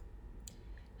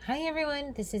Hi,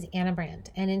 everyone. This is Anna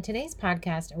Brandt. And in today's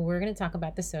podcast, we're going to talk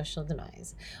about the social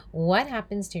demise. What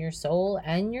happens to your soul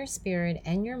and your spirit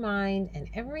and your mind and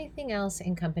everything else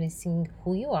encompassing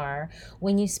who you are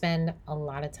when you spend a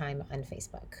lot of time on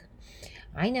Facebook?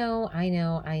 I know.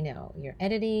 You're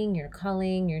editing, you're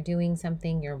culling, you're doing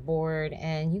something, you're bored,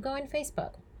 and you go on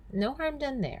Facebook. No harm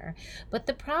done there. But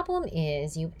the problem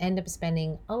is you end up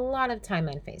spending a lot of time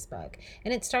on Facebook.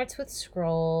 And it starts with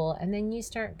scroll, and then you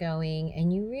start going,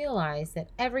 and you realize that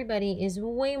everybody is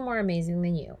way more amazing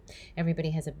than you.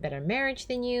 Everybody has a better marriage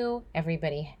than you.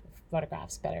 Everybody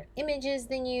photographs better images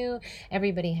than you.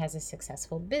 Everybody has a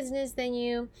successful business than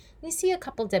you. You see a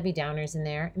couple Debbie Downers in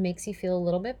there. It makes you feel a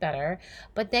little bit better.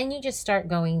 But then you just start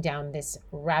going down this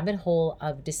rabbit hole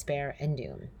of despair and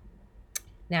doom.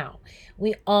 Now,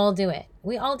 we all do it.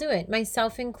 We all do it,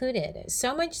 myself included.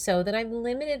 So much so that I've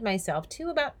limited myself to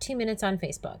about 2 minutes on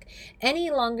Facebook. Any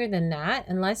longer than that,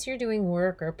 unless you're doing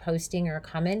work or posting or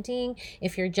commenting,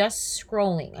 if you're just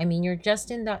scrolling, you're just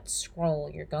in that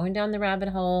scroll, you're going down the rabbit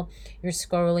hole, you're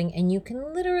scrolling, and you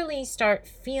can literally start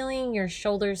feeling your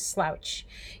shoulders slouch.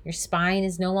 Your spine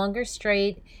is no longer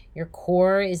straight. Your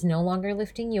core is no longer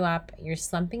lifting you up. You're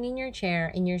slumping in your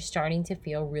chair and you're starting to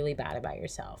feel really bad about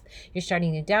yourself. You're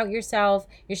starting to doubt yourself.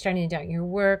 You're starting to doubt your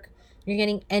work. You're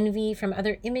getting envy from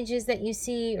other images that you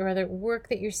see or other work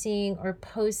that you're seeing or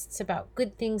posts about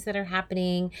good things that are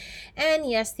happening. And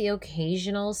yes, the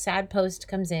occasional sad post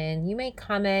comes in. You may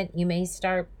comment. You may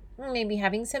start maybe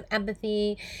having some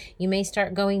empathy. You may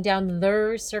start going down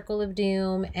their circle of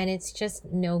doom, and it's just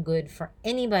no good for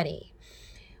anybody.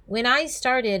 When I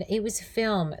started, it was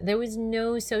film. There was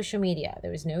no social media.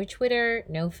 There was no Twitter,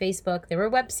 no Facebook. There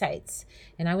were websites.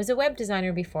 And I was a web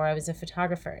designer before I was a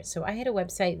photographer. So I had a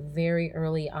website very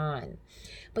early on.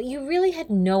 But you really had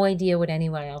no idea what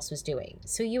anyone else was doing.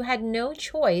 So you had no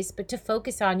choice but to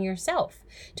focus on yourself,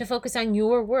 to focus on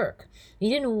your work. You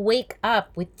didn't wake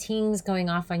up with tings going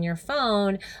off on your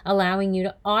phone, allowing you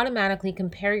to automatically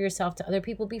compare yourself to other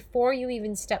people before you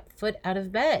even step foot out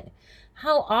of bed.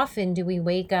 How often do we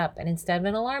wake up and instead of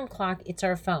an alarm clock, it's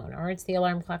our phone, or it's the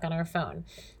alarm clock on our phone?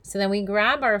 So then we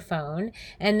grab our phone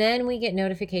and then we get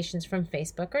notifications from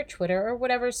Facebook or Twitter or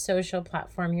whatever social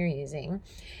platform you're using.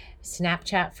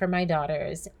 Snapchat for my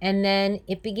daughters, and then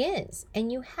it begins,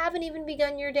 and you haven't even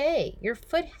begun your day. Your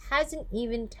foot hasn't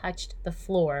even touched the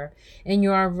floor, and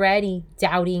you're already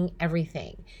doubting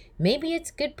everything. Maybe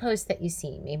it's good posts that you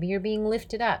see. Maybe you're being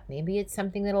lifted up. Maybe it's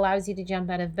something that allows you to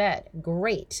jump out of bed.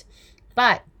 Great.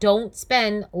 But don't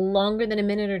spend longer than a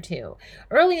minute or two.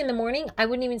 Early in the morning, I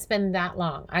wouldn't even spend that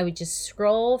long. I would just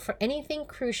scroll for anything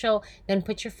crucial, then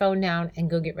put your phone down and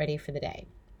go get ready for the day.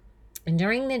 And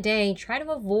during the day, try to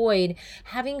avoid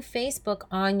having Facebook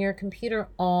on your computer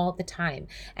all the time.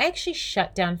 I actually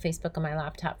shut down Facebook on my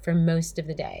laptop for most of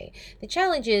the day. The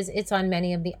challenge is it's on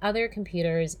many of the other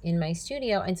computers in my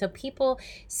studio. And so people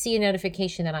see a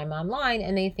notification that I'm online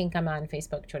and they think I'm on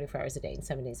Facebook 24 hours a day and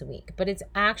 7 days a week. But it's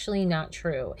actually not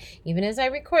true. Even as I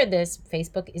record this,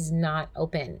 Facebook is not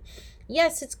open.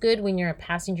 Yes, it's good when you're a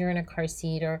passenger in a car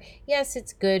seat, or yes,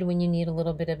 it's good when you need a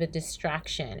little bit of a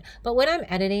distraction. But when I'm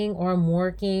editing or I'm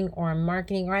working or I'm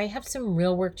marketing or I have some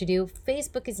real work to do,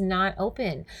 Facebook is not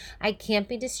open. I can't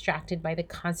be distracted by the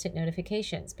constant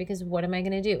notifications because what am I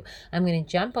going to do? I'm going to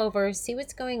jump over, see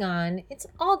what's going on. It's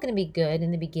all going to be good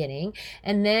in the beginning.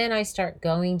 And then I start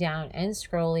going down and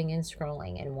scrolling and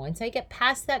scrolling. And once I get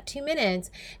past that 2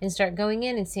 minutes and start going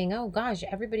in and seeing, oh gosh,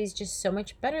 everybody's just so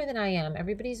much better than I am.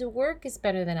 Everybody's work is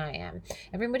better than I am.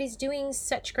 Everybody's doing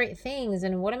such great things.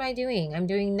 And what am I doing? I'm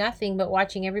doing nothing but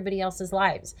watching everybody else's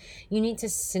lives. You need to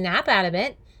snap out of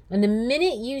it. And the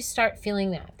minute you start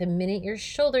feeling that, the minute your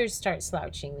shoulders start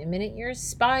slouching, the minute your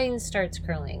spine starts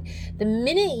curling, the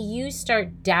minute you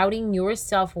start doubting your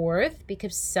self-worth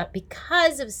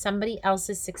because of somebody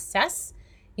else's success,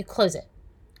 you close it.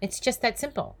 It's just that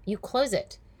simple. You close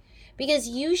it. Because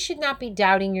you should not be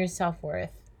doubting your self-worth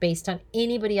based on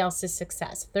anybody else's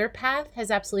success. Their path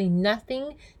has absolutely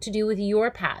nothing to do with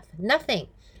your path. Nothing.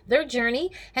 Their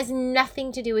journey has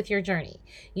nothing to do with your journey.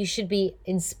 You should be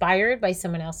inspired by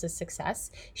someone else's success.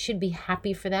 You should be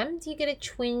happy for them. Do you get a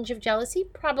twinge of jealousy?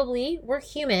 Probably. We're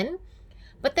human.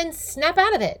 But then snap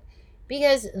out of it.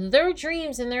 Because their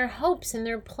dreams and their hopes and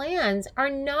their plans are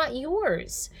not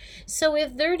yours. So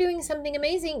if they're doing something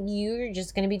amazing, you're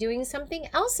just going to be doing something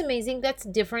else amazing that's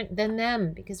different than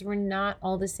them, because we're not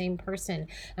all the same person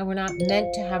and we're not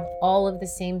meant to have all of the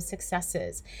same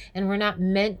successes, and we're not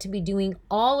meant to be doing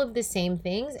all of the same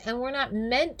things, and we're not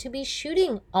meant to be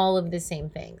shooting all of the same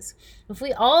things. If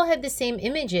we all had the same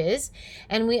images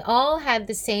and we all had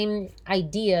the same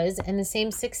ideas and the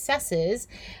same successes,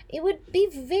 it would be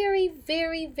very,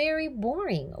 very, very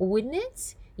boring, wouldn't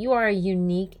it? You are a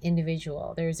unique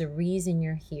individual. There's a reason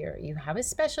you're here. You have a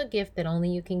special gift that only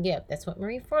you can give. That's what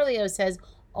Marie Forleo says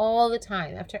all the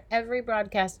time after every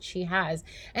broadcast she has.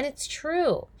 And it's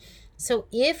true. So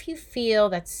if you feel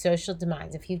that social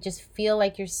demise, if you just feel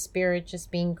like your spirit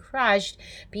just being crushed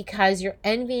because you're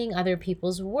envying other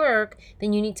people's work,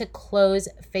 then you need to close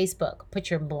Facebook.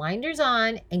 Put your blinders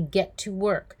on and get to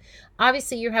work.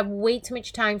 Obviously, you have way too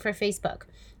much time for Facebook.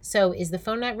 So is the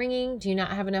phone not ringing? Do you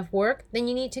not have enough work? Then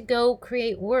you need to go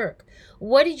create work.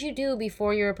 What did you do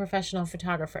before you're a professional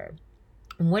photographer?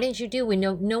 And what did you do when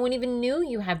no one even knew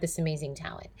you had this amazing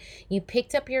talent? You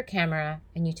picked up your camera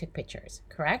and you took pictures,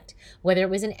 correct? Whether it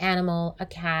was an animal, a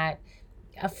cat,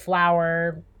 a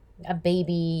flower, a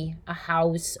baby, a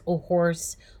house, a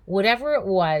horse, whatever it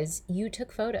was, you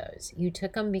took photos. You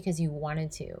took them because you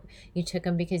wanted to. You took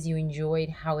them because you enjoyed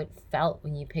how it felt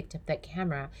when you picked up that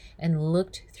camera and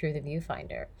looked through the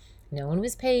viewfinder. No one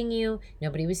was paying you.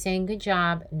 Nobody was saying good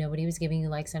job. Nobody was giving you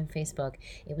likes on Facebook.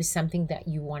 It was something that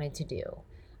you wanted to do.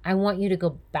 I want you to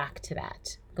go back to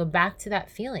that. Go back to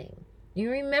that feeling. You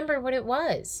remember what it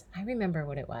was. I remember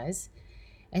what it was.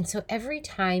 And so every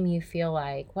time you feel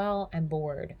like, well, I'm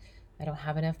bored, I don't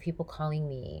have enough people calling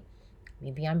me,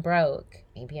 maybe I'm broke,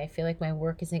 maybe I feel like my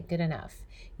work isn't good enough,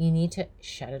 you need to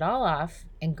shut it all off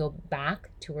and go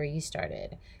back to where you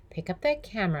started. Pick up that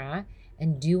camera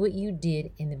and do what you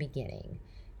did in the beginning.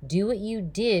 Do what you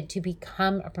did to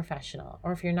become a professional.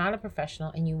 Or if you're not a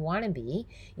professional and you want to be,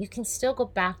 you can still go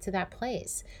back to that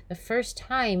place. The first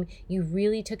time you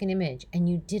really took an image and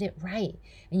you did it right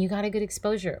and you got a good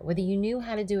exposure, whether you knew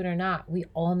how to do it or not, we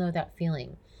all know that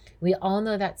feeling. We all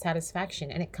know that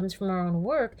satisfaction, and it comes from our own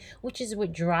work, which is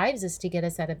what drives us to get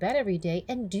us out of bed every day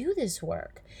and do this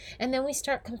work. And then we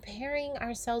start comparing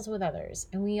ourselves with others,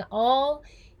 and we all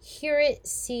hear it,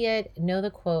 see it, know the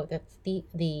quote that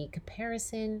the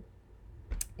comparison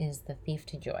is the thief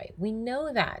to joy. We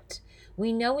know that.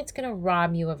 We know it's going to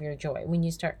rob you of your joy when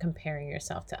you start comparing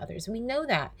yourself to others. We know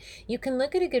that. You can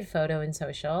look at a good photo in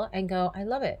social and go, I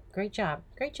love it. Great job.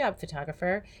 Great job,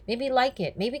 photographer. Maybe like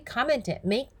it. Maybe comment it.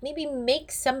 Maybe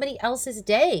make somebody else's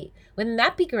day. Wouldn't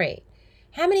that be great?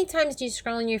 How many times do you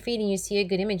scroll in your feed and you see a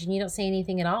good image and you don't say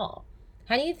anything at all?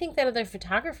 How do you think that other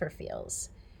photographer feels?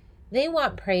 They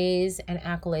want praise and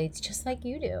accolades just like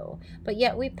you do, but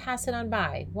yet we pass it on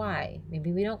by. Why?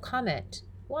 Maybe we don't comment.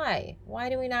 Why? Why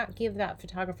do we not give that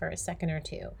photographer a second or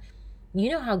two? You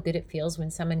know how good it feels when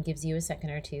someone gives you a second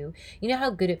or two. You know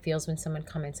how good it feels when someone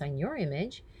comments on your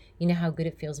image. You know how good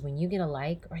it feels when you get a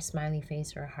like or a smiley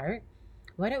face or a heart.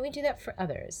 Why don't we do that for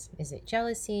others? Is it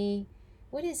jealousy?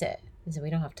 What is it? Is it we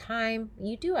don't have time?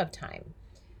 You do have time.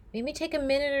 Maybe take a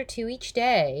minute or two each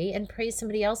day and praise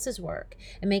somebody else's work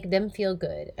and make them feel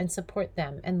good and support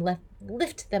them and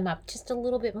lift them up just a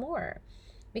little bit more,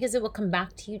 because it will come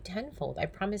back to you tenfold, I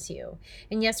promise you.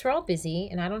 And yes, we're all busy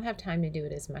and I don't have time to do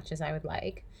it as much as I would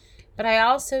like, but I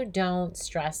also don't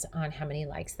stress on how many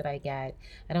likes that I get.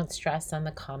 I don't stress on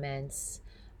the comments.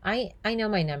 I know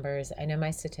my numbers. I know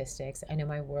my statistics. I know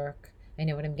my work. I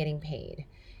know what I'm getting paid.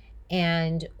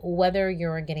 And whether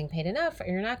you're getting paid enough or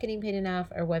you're not getting paid enough,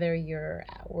 or whether you're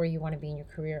where you want to be in your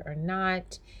career or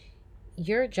not,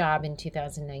 your job in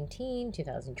 2019,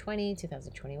 2020,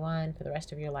 2021, for the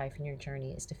rest of your life and your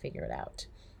journey is to figure it out.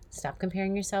 Stop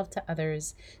comparing yourself to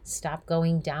others. Stop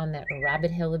going down that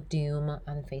rabbit hole of doom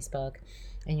on Facebook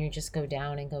and you just go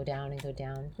down and go down and go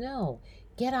down. No,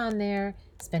 get on there,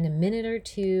 spend a minute or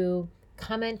two,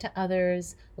 comment to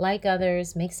others, like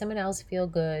others, make someone else feel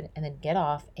good, and then get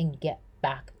off and get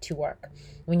back to work.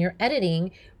 When you're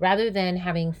editing, rather than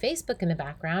having Facebook in the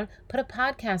background, put a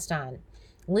podcast on.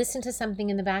 Listen to something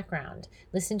in the background.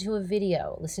 Listen to a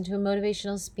video. Listen to a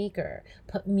motivational speaker.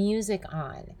 Put music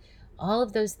on. All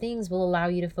of those things will allow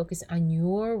you to focus on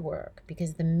your work,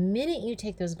 because the minute you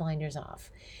take those blinders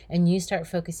off and you start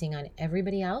focusing on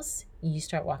everybody else, you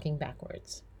start walking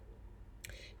backwards.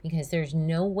 Because there's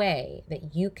no way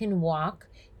that you can walk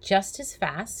just as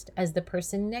fast as the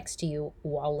person next to you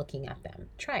while looking at them.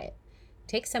 Try it.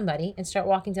 Take somebody and start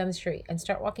walking down the street and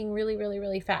start walking really, really,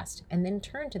 really fast, and then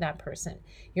turn to that person.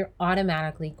 You're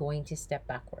automatically going to step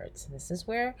backwards. This is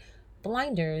where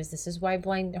this is why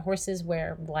blind horses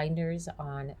wear blinders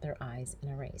on their eyes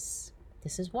in a race.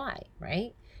 This is why,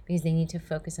 right? Because they need to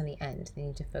focus on the end. They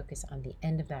need to focus on the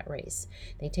end of that race.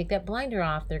 They take that blinder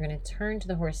off, they're going to turn to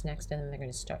the horse next to them, and they're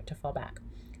going to start to fall back.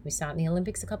 We saw it in the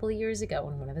Olympics a couple of years ago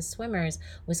when one of the swimmers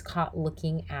was caught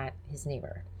looking at his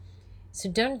neighbor.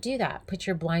 So don't do that. Put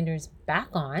your blinders back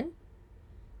on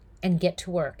and get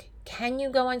to work. Can you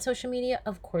go on social media?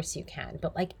 Of course you can.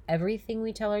 But like everything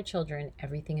we tell our children,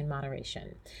 everything in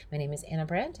moderation. My name is Anna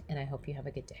Brandt, and I hope you have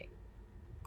a good day.